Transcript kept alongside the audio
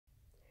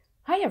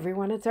Hi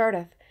everyone, it's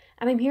Ardith,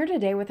 and I'm here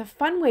today with a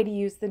fun way to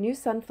use the new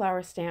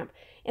sunflower stamp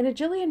in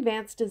AJVD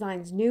Advanced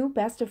Design's new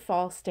Best of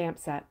Fall stamp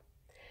set.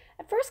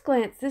 At first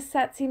glance, this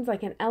set seems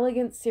like an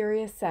elegant,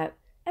 serious set,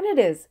 and it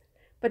is,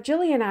 but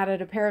Jillian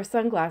added a pair of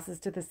sunglasses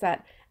to the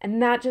set, and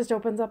that just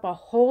opens up a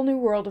whole new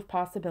world of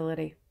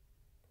possibility.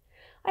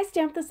 I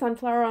stamped the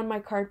sunflower on my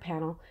card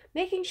panel,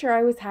 making sure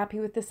I was happy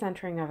with the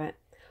centering of it,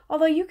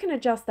 although you can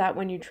adjust that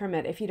when you trim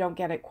it if you don't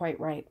get it quite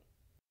right.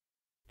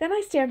 Then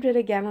I stamped it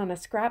again on a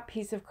scrap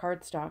piece of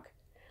cardstock.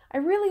 I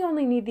really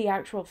only need the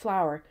actual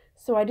flower,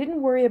 so I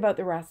didn't worry about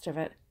the rest of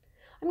it.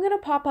 I'm going to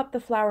pop up the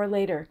flower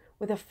later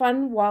with a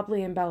fun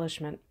wobbly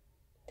embellishment.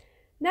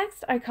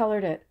 Next, I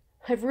colored it.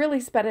 I've really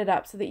sped it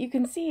up so that you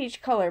can see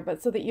each color,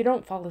 but so that you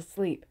don't fall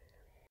asleep.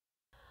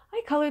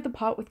 I colored the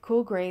pot with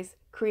cool grays,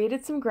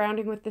 created some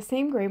grounding with the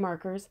same gray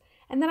markers,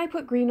 and then I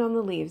put green on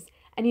the leaves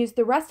and used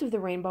the rest of the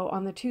rainbow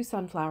on the two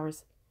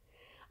sunflowers.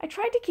 I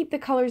tried to keep the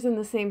colors in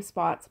the same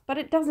spots, but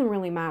it doesn't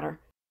really matter.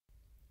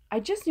 I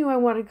just knew I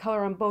wanted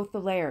color on both the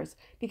layers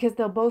because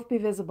they'll both be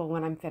visible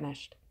when I'm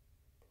finished.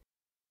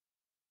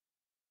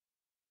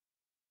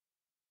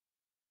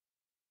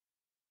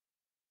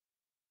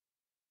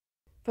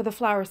 For the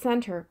flower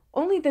center,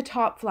 only the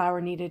top flower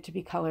needed to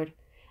be colored,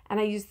 and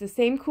I used the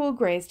same cool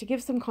grays to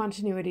give some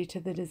continuity to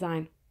the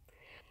design.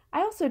 I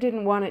also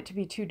didn't want it to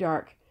be too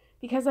dark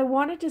because I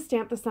wanted to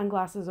stamp the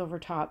sunglasses over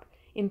top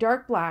in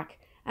dark black,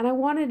 and I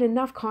wanted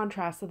enough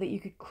contrast so that you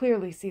could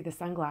clearly see the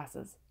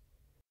sunglasses.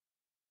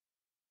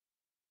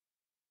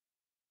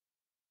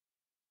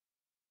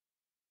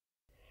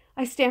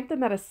 I stamped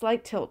them at a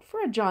slight tilt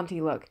for a jaunty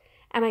look,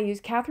 and I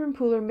used Catherine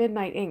Pooler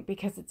Midnight ink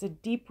because it's a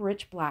deep,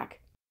 rich black.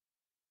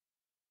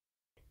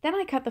 Then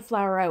I cut the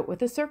flower out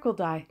with a circle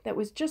die that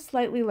was just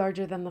slightly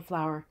larger than the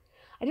flower.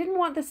 I didn't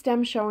want the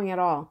stem showing at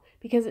all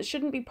because it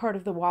shouldn't be part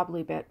of the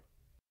wobbly bit.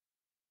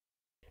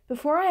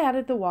 Before I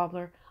added the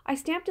wobbler, I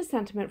stamped a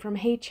sentiment from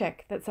Hey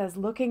Chick that says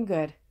 "Looking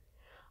Good."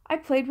 I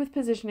played with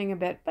positioning a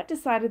bit, but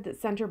decided that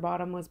center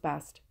bottom was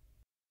best.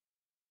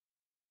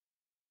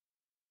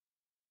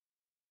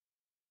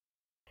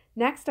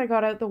 Next, I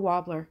got out the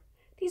wobbler.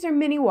 These are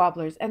mini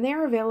wobblers, and they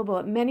are available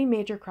at many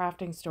major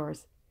crafting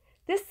stores.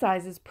 This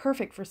size is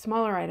perfect for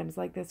smaller items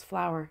like this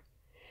flower.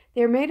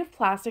 They are made of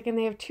plastic and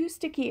they have two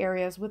sticky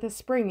areas with a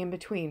spring in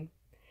between.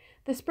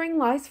 The spring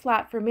lies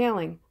flat for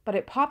mailing, but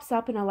it pops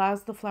up and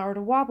allows the flower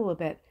to wobble a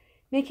bit,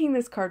 making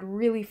this card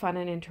really fun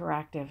and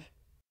interactive.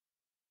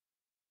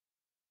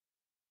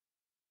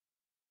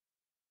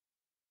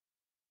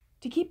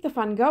 To keep the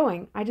fun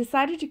going, I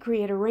decided to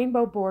create a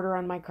rainbow border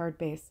on my card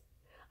base.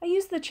 I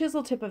used the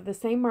chisel tip of the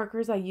same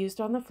markers I used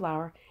on the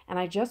flower, and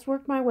I just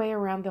worked my way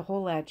around the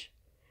whole edge.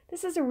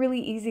 This is a really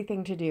easy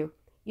thing to do.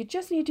 You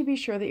just need to be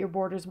sure that your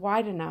border is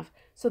wide enough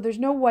so there's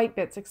no white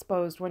bits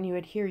exposed when you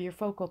adhere your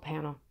focal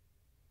panel.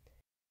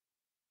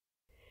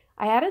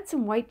 I added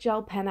some white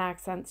gel pen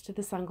accents to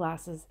the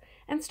sunglasses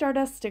and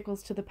stardust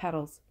stickles to the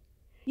petals.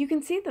 You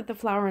can see that the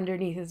flower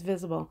underneath is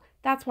visible.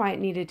 That's why it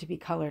needed to be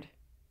colored.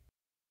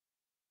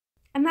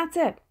 And that's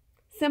it.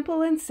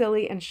 Simple and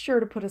silly and sure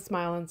to put a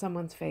smile on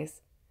someone's face.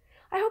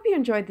 I hope you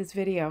enjoyed this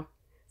video.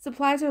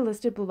 Supplies are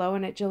listed below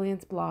and at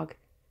Jillian's blog.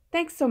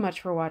 Thanks so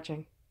much for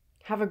watching.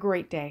 Have a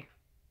great day.